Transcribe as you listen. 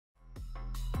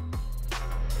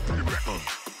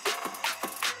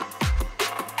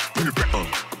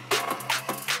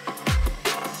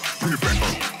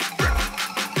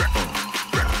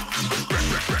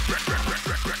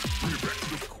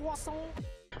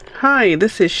Hi,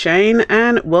 this is Chaynne,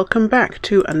 and welcome back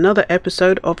to another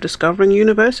episode of Discovering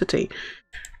University.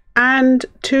 And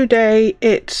today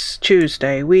it's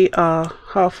Tuesday. We are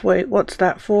halfway. What's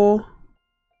that for?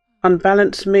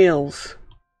 Unbalanced meals.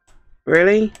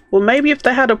 Really? Well, maybe if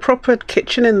they had a proper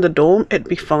kitchen in the dorm, it'd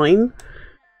be fine,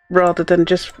 rather than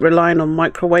just relying on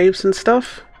microwaves and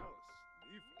stuff.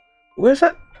 Where's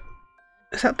that?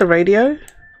 Is that the radio?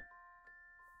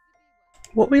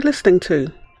 What are we listening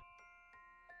to?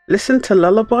 Listen to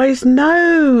lullabies?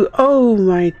 No! Oh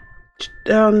my...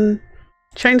 Chaynne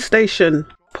station.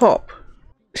 Pop.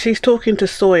 She's talking to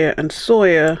Sawyer, and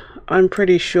Sawyer, I'm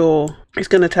pretty sure, is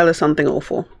going to tell her something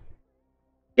awful.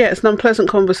 Yeah, it's an unpleasant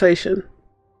conversation.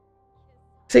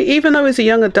 See, even though he's a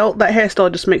young adult, that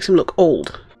hairstyle just makes him look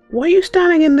old. Why are you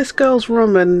standing in this girl's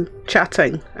room and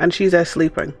chatting, and she's there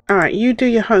sleeping? Alright, you do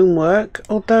your homework,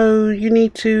 although you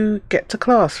need to get to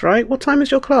class, right? What time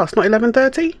is your class? Not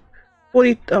 11:30?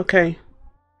 40, okay.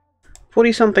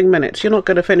 40 something minutes. You're not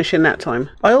going to finish in that time.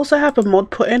 I also have a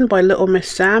mod put in by Little Miss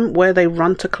Sam where they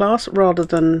run to class rather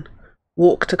than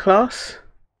walk to class.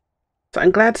 So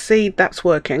I'm glad to see that's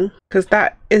working, because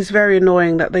that is very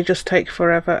annoying that they just take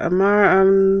forever.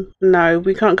 Amara, no,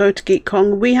 we can't go to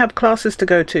GeekCon. We have classes to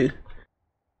go to.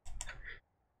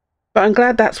 But I'm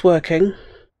glad that's working.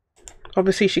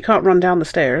 Obviously she can't run down the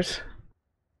stairs.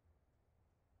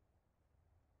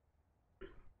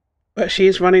 But she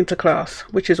is running to class,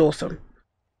 which is awesome.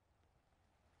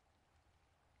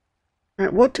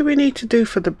 Right, what do we need to do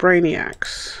for the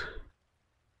brainiacs?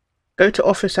 Go to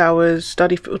office hours,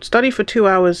 study for 2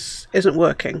 hours isn't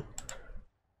working.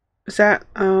 Is that,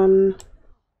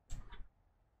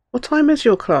 what time is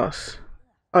your class?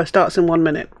 Oh, it starts in 1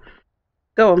 minute.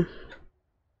 Go on.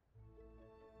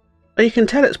 Oh, you can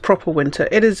tell it's proper winter.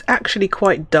 It is actually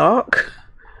quite dark.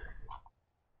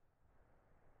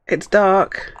 It's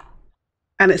dark.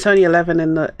 And it's only 11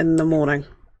 in the morning.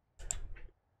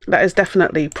 That is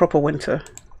definitely proper winter.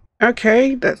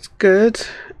 Okay, that's good.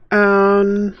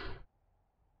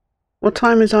 What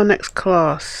time is our next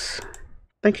class? I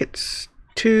think it's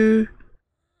 2.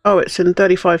 Oh, it's in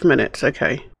 35 minutes.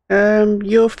 Okay.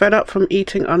 You're fed up from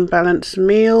eating unbalanced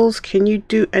meals. Can you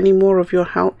do any more of your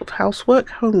housework?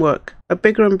 Homework. A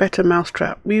bigger and better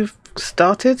mousetrap. We've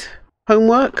started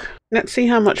homework. Let's see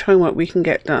how much homework we can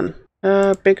get done.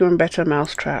 Bigger and better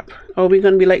mousetrap. Are we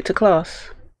going to be late to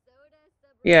class?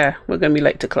 Yeah, we're going to be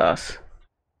late to class.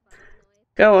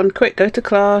 Go on, quick, go to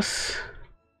class.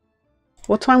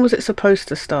 What time was it supposed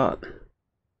to start?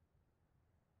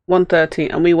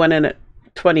 1:30, and we went in at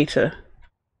 20 to.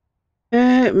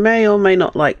 It may or may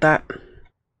not like that.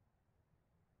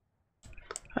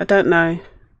 I don't know.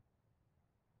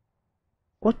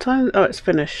 What time? Oh, it's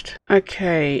finished.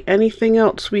 Okay, anything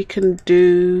else we can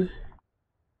do?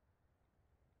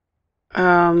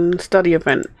 Study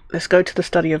event. Let's go to the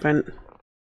study event.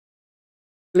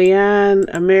 Leanne,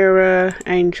 Amira,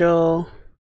 Angel,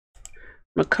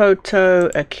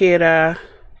 Makoto, Akira,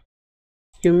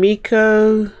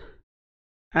 Yumiko,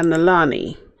 and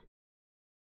Nalani.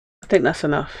 I think that's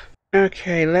enough.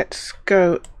 Okay, let's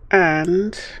go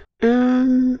and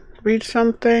read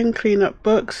something, clean up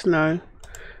books. No.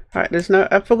 Alright, there's no.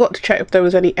 I forgot to check if there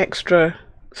was any extra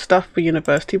stuff for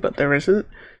university, but there isn't.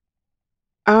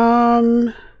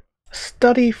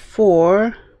 Study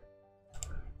 4.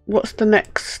 What's the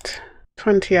next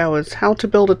 20 hours? How to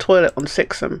build a toilet on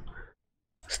Sixam.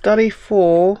 Study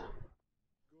 4.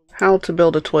 How to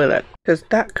build a toilet. Because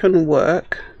that can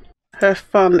work. Her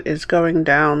fun is going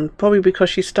down. Probably because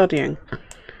she's studying.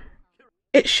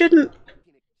 It shouldn't...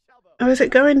 Oh, is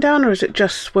it going down or is it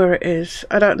just where it is?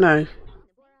 I don't know.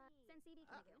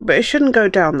 But it shouldn't go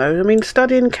down though. I mean,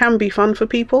 studying can be fun for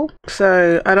people.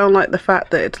 So I don't like the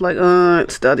fact that it's like, oh,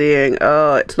 it's studying.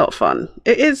 Oh, it's not fun.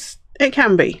 It is. It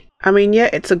can be. I mean, yeah,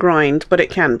 it's a grind, but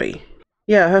it can be.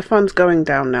 Yeah, her fun's going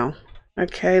down now.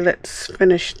 Okay, let's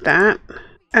finish that.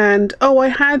 And, oh,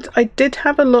 I did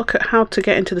have a look at how to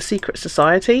get into the secret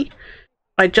society.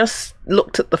 I just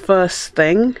looked at the first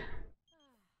thing.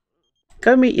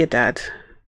 Go meet your dad.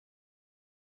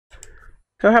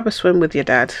 Go have a swim with your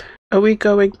dad. Are we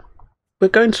going... We're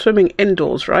going swimming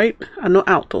indoors, right? And not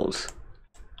outdoors.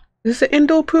 Is it an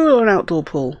indoor pool or an outdoor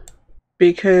pool?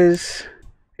 Because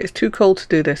it's too cold to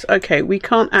do this. Okay, we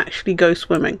can't actually go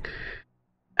swimming.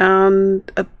 And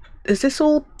is this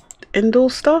all indoor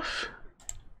stuff?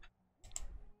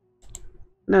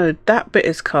 No, that bit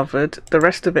is covered. The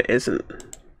rest of it isn't.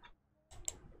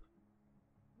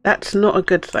 That's not a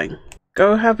good thing.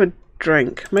 Go have a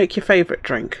drink. Make your favourite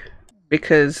drink.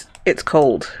 Because it's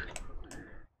cold.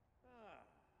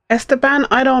 Esteban,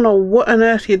 I don't know what on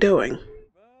earth you're doing.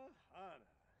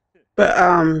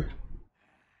 But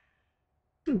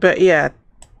but yeah,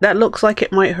 that looks like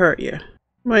it might hurt you.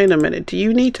 Wait a minute, do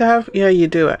you need to have? Yeah, you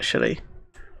do actually.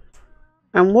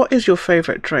 And what is your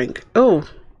favorite drink? Oh,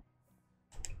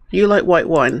 you like white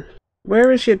wine.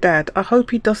 Where is your dad? I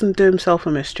hope he doesn't do himself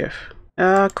a mischief.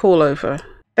 Call over.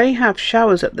 They have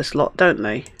showers at this lot, don't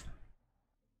they?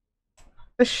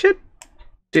 They should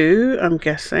do, I'm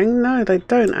guessing. No, they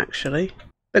don't actually.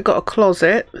 They've got a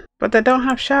closet, but they don't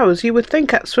have showers. You would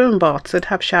think at swim baths they'd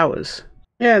have showers.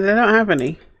 Yeah, they don't have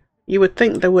any. You would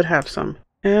think they would have some.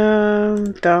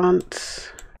 Dance.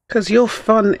 Because your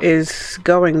fun is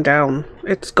going down.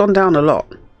 It's gone down a lot.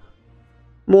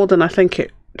 More than I think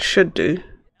it should do.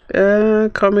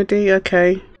 Comedy,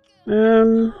 okay.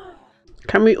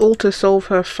 Can we alter solve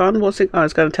her fun? What's it? Oh, I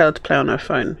was going to tell her to play on her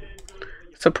phone.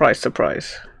 Surprise,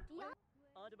 surprise.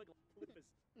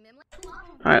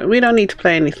 Alright, we don't need to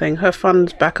play anything. Her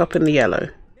fun's back up in the yellow.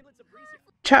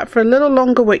 Chat for a little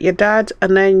longer with your dad,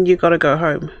 and then you gotta go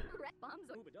home.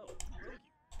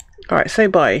 Alright, say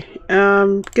bye.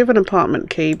 Give an apartment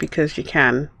key because you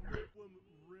can.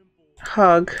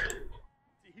 Hug.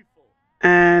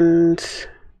 And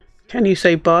can you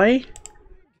say bye?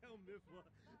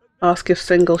 Ask if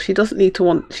single. She doesn't need to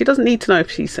know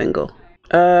if she's single.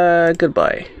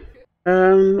 Goodbye.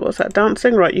 What's that,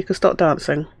 dancing? Right, you can start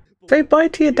dancing. Say bye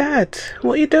to your dad.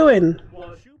 What are you doing?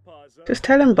 Just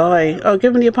tell him bye. Oh,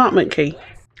 give him the apartment key.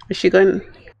 Is she going?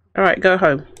 Alright, go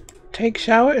home. Take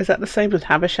shower? Is that the same as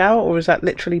have a shower, or is that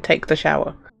literally take the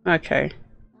shower? Okay.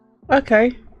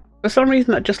 Okay. For some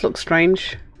reason that just looks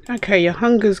strange. Okay, your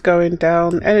hunger's going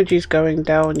down, energy's going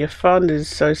down, your fun is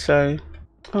so-so.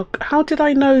 Oh, how did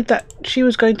I know that she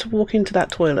was going to walk into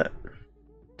that toilet?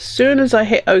 As soon as I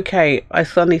hit OK, I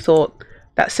suddenly thought,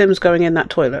 that Sim's going in that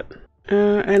toilet.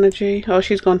 Energy. Oh,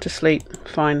 she's gone to sleep.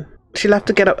 Fine. She'll have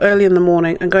to get up early in the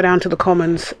morning and go down to the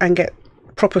commons and get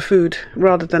proper food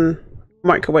rather than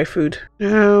microwave food.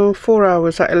 Oh, 4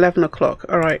 hours at 11 o'clock.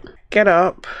 Alright. Get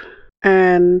up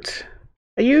and...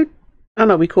 Are you... Oh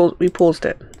no, we paused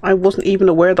it. I wasn't even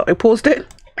aware that I paused it.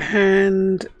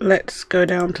 And let's go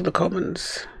down to the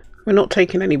commons. We're not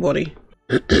taking anybody.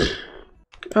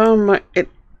 Oh my... It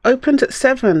opens at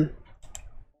 7.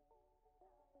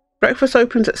 Breakfast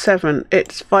opens at 7.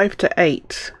 It's 5 to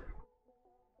 8.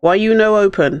 Why you no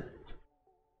open?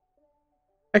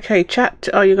 Okay, chat.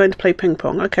 Oh, you're going to play ping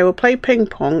pong. Okay, we'll play ping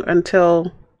pong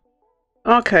until...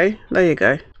 Okay, there you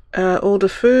go. Order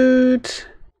food.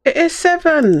 It is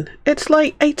 7. It's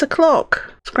like 8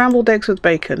 o'clock. Scrambled eggs with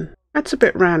bacon. That's a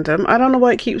bit random. I don't know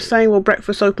why it keeps saying, well,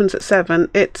 breakfast opens at 7.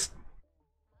 It's...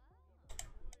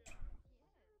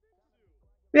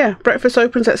 Yeah, breakfast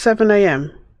opens at 7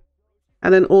 AM.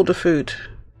 And then order food.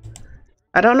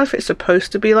 I don't know if it's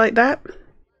supposed to be like that.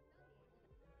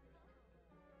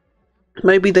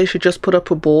 Maybe they should just put up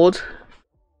a board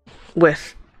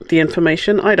with the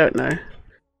information. I don't know.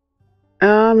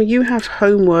 You have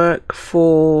homework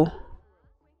for...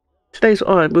 Today's...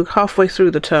 Oh, we're halfway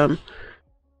through the term.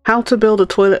 How to build a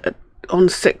toilet on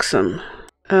Sixam.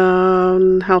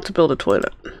 How to build a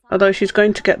toilet. Although she's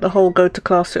going to get the whole go to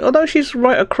class... Although she's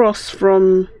right across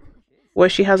from where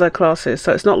she has her classes,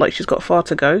 so it's not like she's got far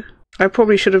to go. I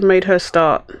probably should have made her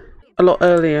start a lot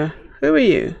earlier. Who are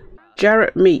you?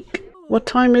 Jarrett Meek. What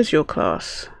time is your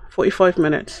class? 45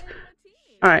 minutes.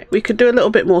 Alright, we could do a little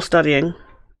bit more studying.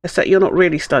 Except you're not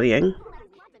really studying.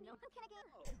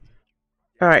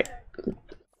 Alright,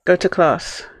 go to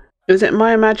class. Is it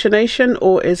my imagination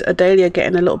or is Adealia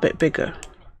getting a little bit bigger?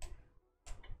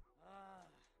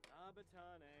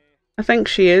 I think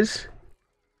she is.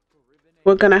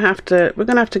 We're gonna have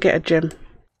to get a gym.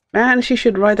 Man, she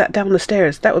should ride that down the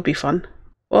stairs. That would be fun.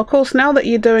 Well, of course, now that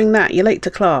you're doing that, you're late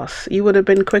to class. You would have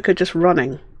been quicker just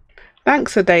running.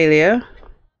 Thanks, Adealia.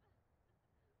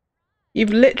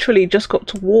 You've literally just got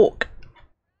to walk,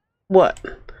 what,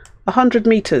 100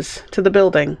 meters to the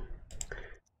building.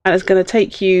 And it's going to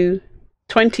take you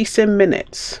 20 sim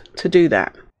minutes to do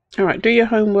that. Alright, do your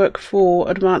homework for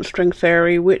Advanced String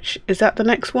Theory, which, is that the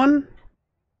next one?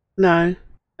 No.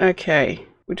 Okay.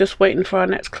 We're just waiting for our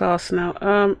next class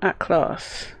now. At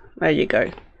class. There you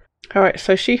go. Alright,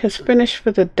 so she has finished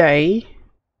for the day.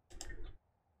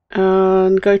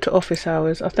 And go to office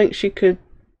hours. I think she could...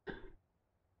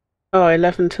 Oh,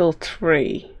 11 till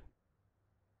 3.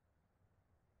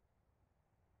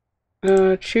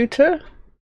 Tutor?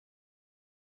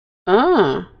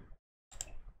 Ah.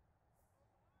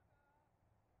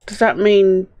 Does that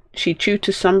mean she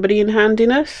tutors somebody in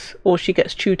handiness? Or she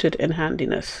gets tutored in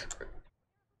handiness?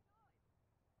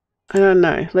 I don't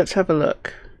know. Let's have a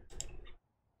look.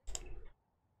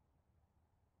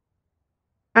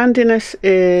 Handiness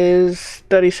is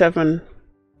 37%.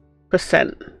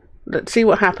 Let's see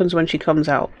what happens when she comes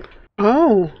out.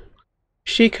 Oh,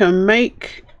 she can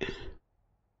make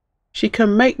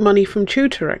money from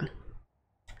tutoring.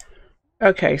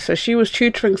 Okay, so she was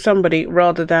tutoring somebody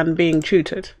rather than being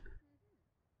tutored,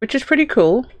 which is pretty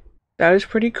cool. That is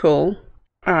pretty cool.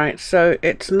 All right, so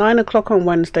it's 9 o'clock on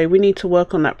Wednesday. We need to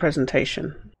work on that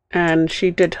presentation. And she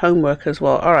did homework as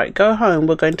well. All right, go home.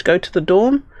 We're going to go to the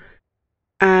dorm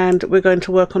and we're going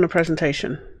to work on a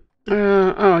presentation.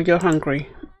 Oh, you're hungry.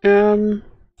 Flavor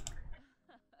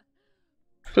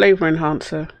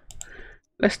enhancer.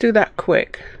 Let's do that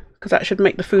quick because that should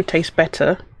make the food taste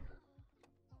better.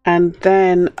 And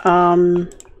then have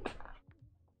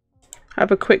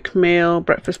a quick meal,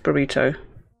 breakfast burrito.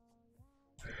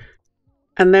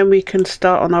 And then we can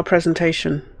start on our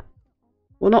presentation.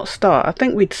 Well, not start. I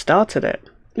think we'd started it.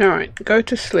 Alright, go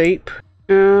to sleep.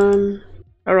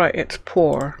 Alright, it's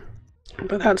poor.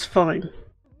 But that's fine.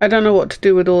 I don't know what to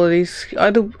do with all of these.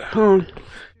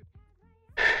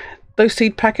 Those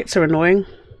seed packets are annoying.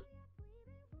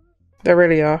 They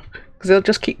really are. Because they'll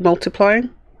just keep multiplying.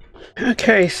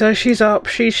 Okay, so she's up.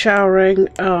 She's showering.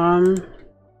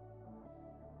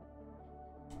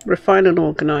 Refine and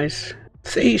organize.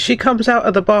 See, she comes out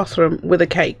of the bathroom with a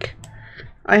cake.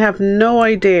 I have no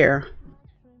idea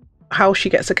how she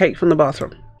gets a cake from the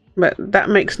bathroom, but that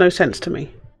makes no sense to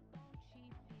me.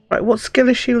 Right, what skill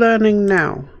is she learning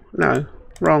now? No,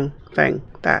 wrong thing.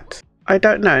 That. I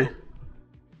don't know.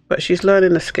 But she's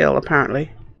learning a skill,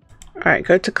 apparently. Alright,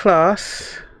 go to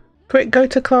class. Quick, go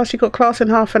to class. You've got class in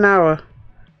half an hour.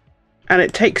 And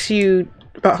it takes you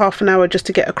about half an hour just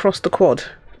to get across the quad.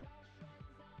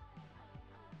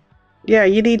 Yeah,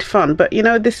 you need fun, but you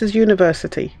know, this is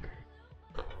university.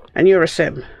 And you're a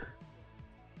sim.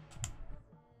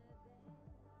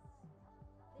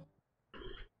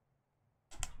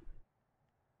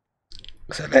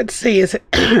 So let's see, is it,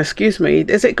 excuse me,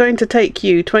 is it going to take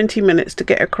you 20 minutes to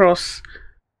get across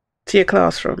to your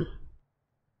classroom?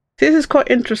 This is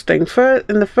quite interesting.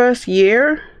 In the first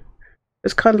year,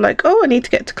 it's kind of like, oh, I need to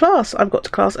get to class. I've got to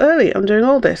class early. I'm doing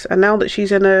all this. And now that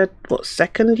she's in a, what,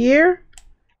 second year?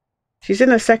 She's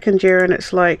in a second year and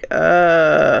it's like,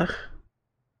 I'm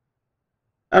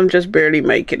just barely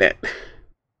making it.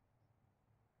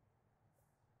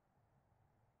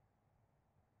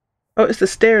 Oh, it's the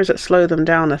stairs that slow them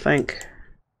down, I think.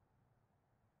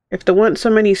 If there weren't so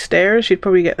many stairs, she'd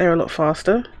probably get there a lot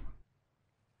faster.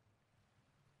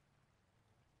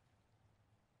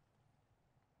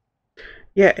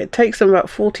 Yeah, it takes them about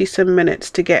 40-some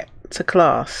minutes to get to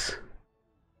class.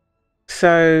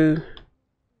 So,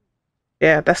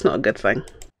 yeah, that's not a good thing.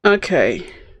 Okay.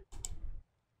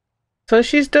 So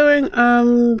she's doing,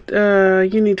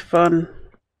 you need fun.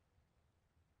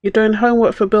 You're doing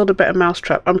homework for Build a Better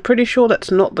Mousetrap. I'm pretty sure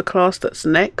that's not the class that's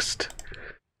next.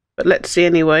 But let's see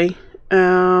anyway.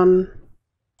 Oh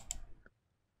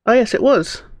yes, it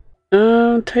was.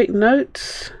 Take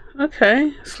notes.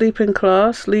 Okay. Sleep in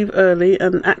class, leave early,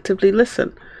 and actively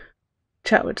listen.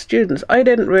 Chat with students. I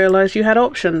didn't realise you had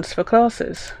options for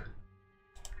classes.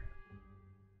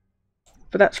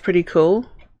 But that's pretty cool.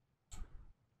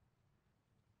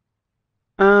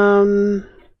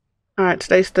 Alright,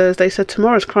 today's Thursday, so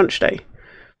tomorrow's crunch day.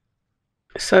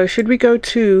 So should we go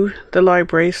to the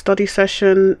library? Study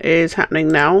session is happening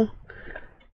now.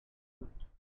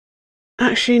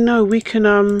 Actually, no, we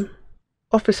can,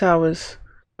 office hours.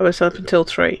 Oh, it's up until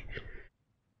 3.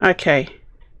 Okay.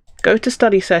 Go to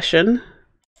study session.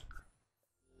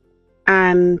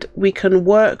 And we can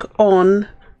work on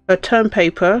a term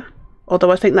paper,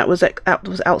 although I think that was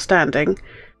outstanding.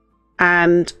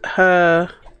 And the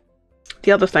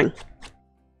other thing.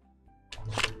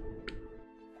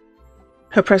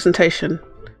 Her presentation.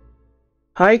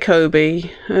 Hi, Kobe.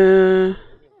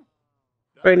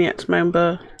 Brainiac's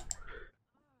member.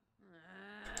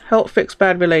 Help fix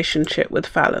bad relationship with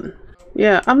Fallon.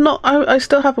 Yeah, I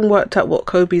still haven't worked out what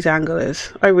Kobe's angle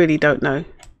is. I really don't know.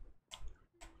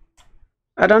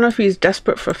 I don't know if he's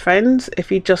desperate for friends, if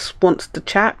he just wants to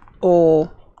chat, or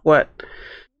what.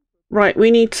 Right,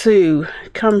 we need to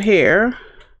come here.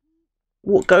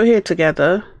 We'll go here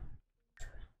together.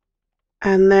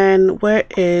 And then where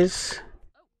is...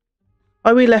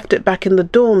 Oh, we left it back in the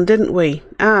dorm, didn't we?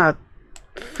 Ah,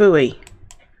 phooey.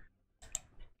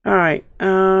 Alright,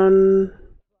 oh,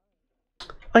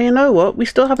 you know what? We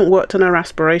still haven't worked on our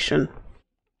aspiration.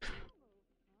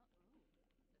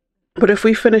 But if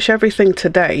we finish everything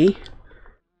today,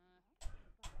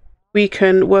 we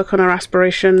can work on our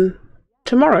aspiration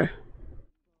tomorrow.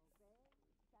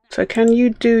 So can you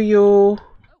do your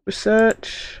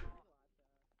research?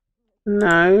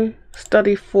 No.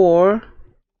 Study for.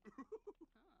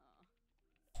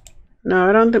 No,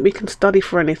 I don't think we can study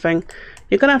for anything.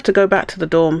 You're gonna have to go back to the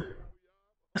dorm.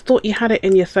 I thought you had it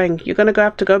in your thing. You're gonna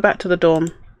have to go back to the dorm.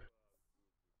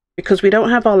 Because we don't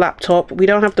have our laptop, we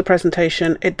don't have the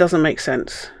presentation, it doesn't make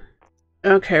sense.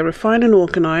 Okay, refine and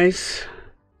organize.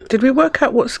 Did we work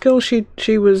out what skill she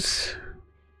was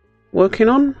working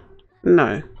on?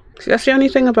 No. See, that's the only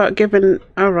thing about giving.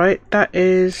 Alright, that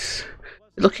is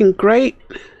looking great.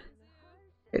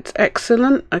 It's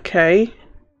excellent. Okay.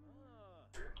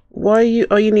 Why you?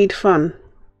 Oh, you need fun.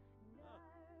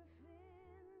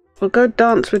 Well, go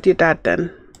dance with your dad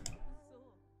then.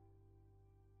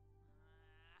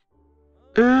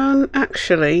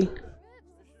 Actually,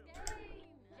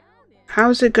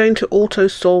 how's it going to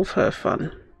auto-solve her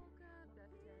fun?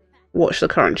 Watch the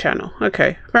current channel.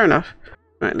 Okay, fair enough.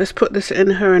 Right, let's put this in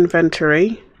her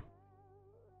inventory.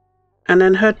 And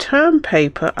then her term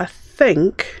paper, I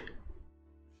think,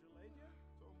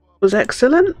 was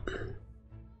excellent.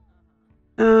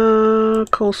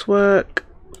 Coursework,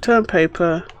 term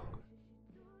paper.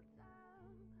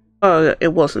 Oh,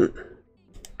 it wasn't.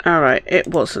 Alright, it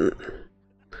wasn't.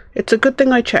 It's a good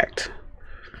thing I checked.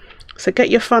 So get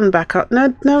your fun back up.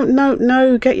 No, no, no,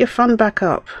 no, get your fun back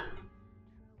up.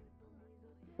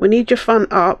 We need your fun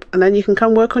up, and then you can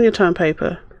come work on your term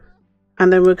paper.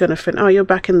 And then we're going to finish. Oh, you're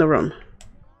back in the room.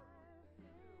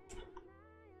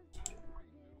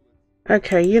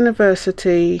 Okay,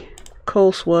 university,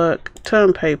 coursework,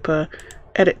 term paper,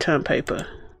 edit term paper.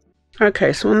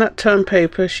 Okay, so on that term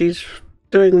paper, she's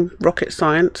doing rocket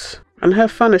science. And her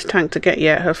fun is tanked to get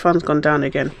yet. Her fun's gone down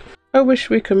again. I wish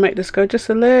we could make this go just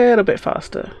a little bit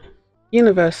faster.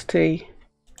 University,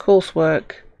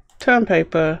 coursework, term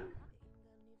paper,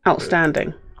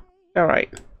 outstanding.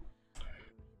 Alright.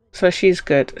 So she's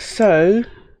good. So,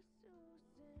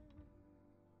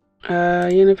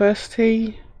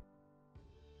 university,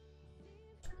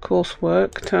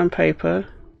 coursework, term paper.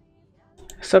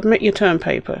 Submit your term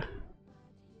paper.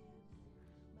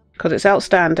 Because it's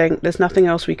outstanding, there's nothing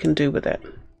else we can do with it.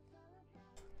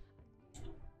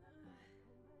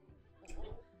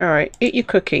 Alright, eat your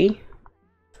cookie.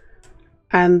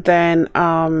 And then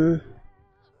the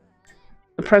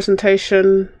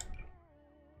presentation.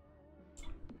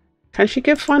 Can she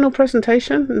give final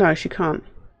presentation? No, she can't.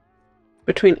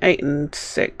 Between 8 and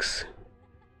 6.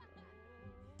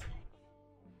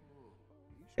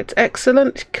 It's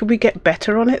excellent. Could we get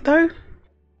better on it though?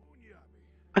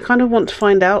 I kind of want to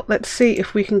find out. Let's see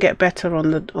if we can get better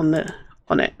on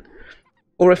it.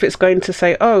 Or if it's going to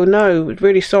say, oh no,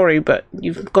 really sorry, but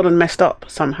you've gotten messed up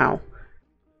somehow.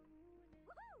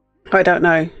 I don't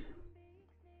know.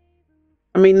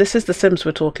 I mean, this is The Sims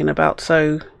we're talking about,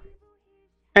 so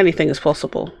anything is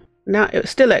possible. Now,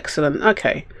 it's still excellent.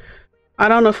 Okay. I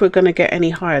don't know if we're going to get any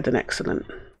higher than excellent.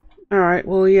 Alright,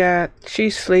 well, yeah,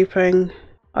 she's sleeping.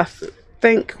 I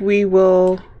think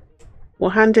we'll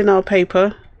hand in our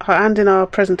paper, hand in our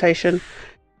presentation,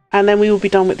 and then we will be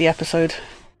done with the episode.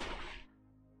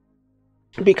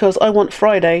 Because I want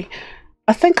Friday.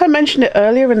 I think I mentioned it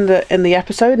earlier in the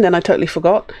episode, and then I totally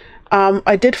forgot.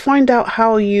 I did find out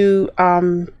how you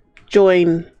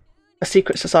join a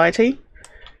secret society,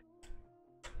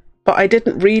 but I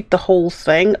didn't read the whole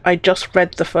thing. I just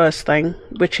read the first thing,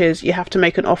 which is you have to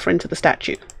make an offering to the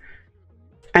statue,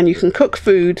 and you can cook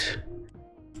food,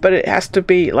 but it has to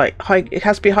be like it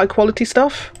has to be high quality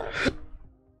stuff.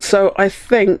 So I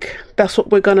think that's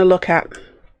what we're going to look at.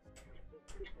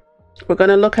 We're going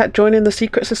to look at joining the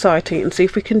secret society and see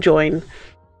if we can join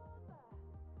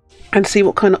and see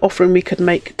what kind of offering we could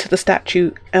make to the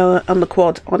statue on the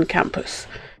quad on campus.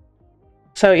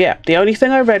 So yeah, the only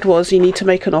thing I read was you need to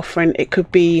make an offering. It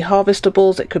could be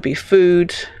harvestables, it could be food,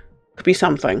 it could be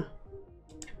something.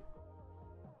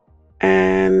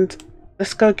 And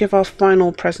let's go give our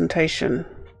final presentation.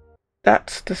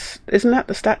 That's the, isn't that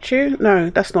the statue? No,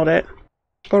 that's not it.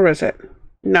 Or is it?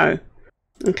 No.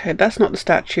 Okay, that's not the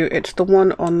statue. It's the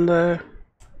one on the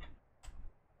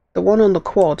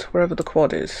quad, wherever the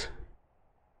quad is.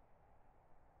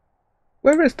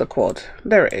 Where is the quad?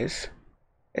 There it is.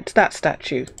 It's that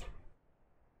statue.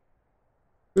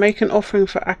 Make an offering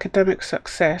for academic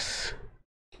success.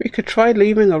 We could try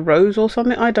leaving a rose or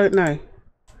something. I don't know.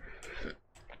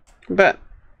 But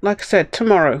like I said,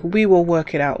 tomorrow we will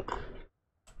work it out.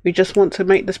 We just want to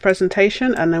make this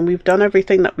presentation, and then we've done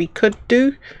everything that we could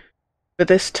do for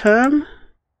this term.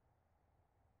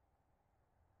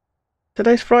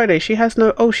 Today's Friday. She has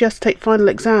no... Oh, she has to take final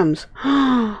exams.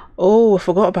 Oh, I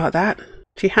forgot about that.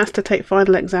 She has to take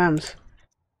final exams.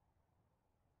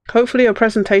 Hopefully her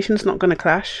presentation's not going to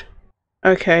clash.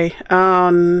 Okay,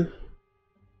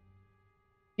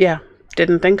 Yeah,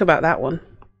 didn't think about that one.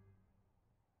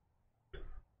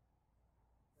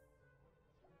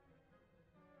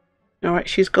 Alright,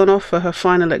 she's gone off for her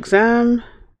final exam.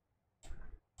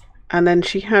 And then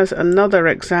she has another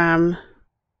exam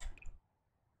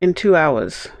in 2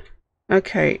 hours.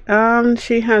 Okay,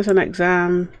 she has an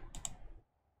exam.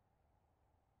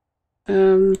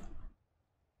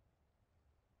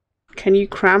 Can you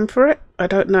cram for it? I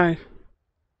don't know.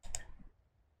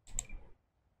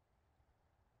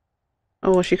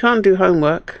 Oh, well, she can't do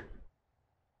homework.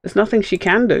 There's nothing she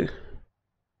can do.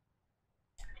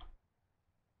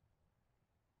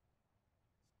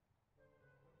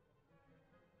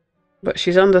 But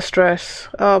she's under stress.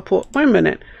 Oh, poor. Wait a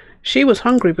minute. She was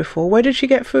hungry before. Where did she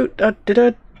get food? Did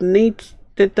her needs?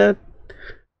 Did the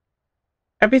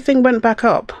everything went back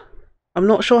up? I'm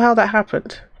not sure how that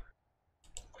happened.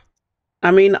 I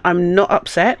mean, I'm not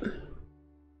upset,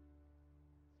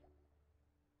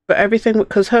 but everything,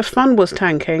 because her fun was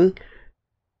tanking.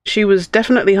 She was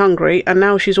definitely hungry, and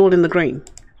now she's all in the green,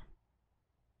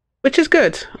 which is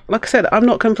good. Like I said, I'm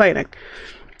not complaining.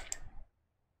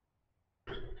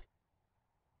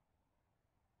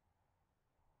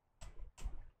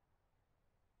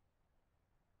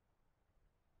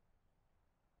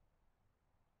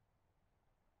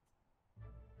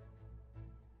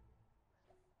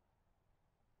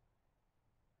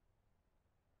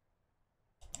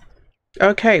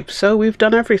 Okay, so we've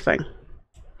done everything.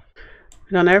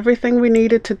 We've done everything we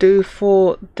needed to do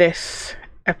for this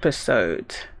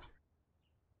episode.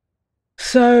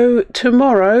 So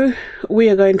tomorrow we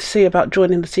are going to see about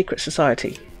joining the secret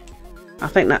society. I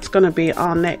think that's going to be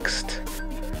our next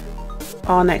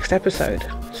episode.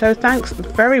 So thanks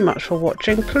very much for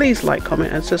watching. Please like,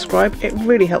 comment and subscribe. It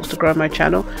really helps to grow my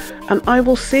channel, and I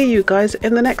will see you guys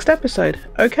in the next episode.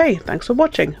 Okay, thanks for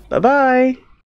watching. Bye bye.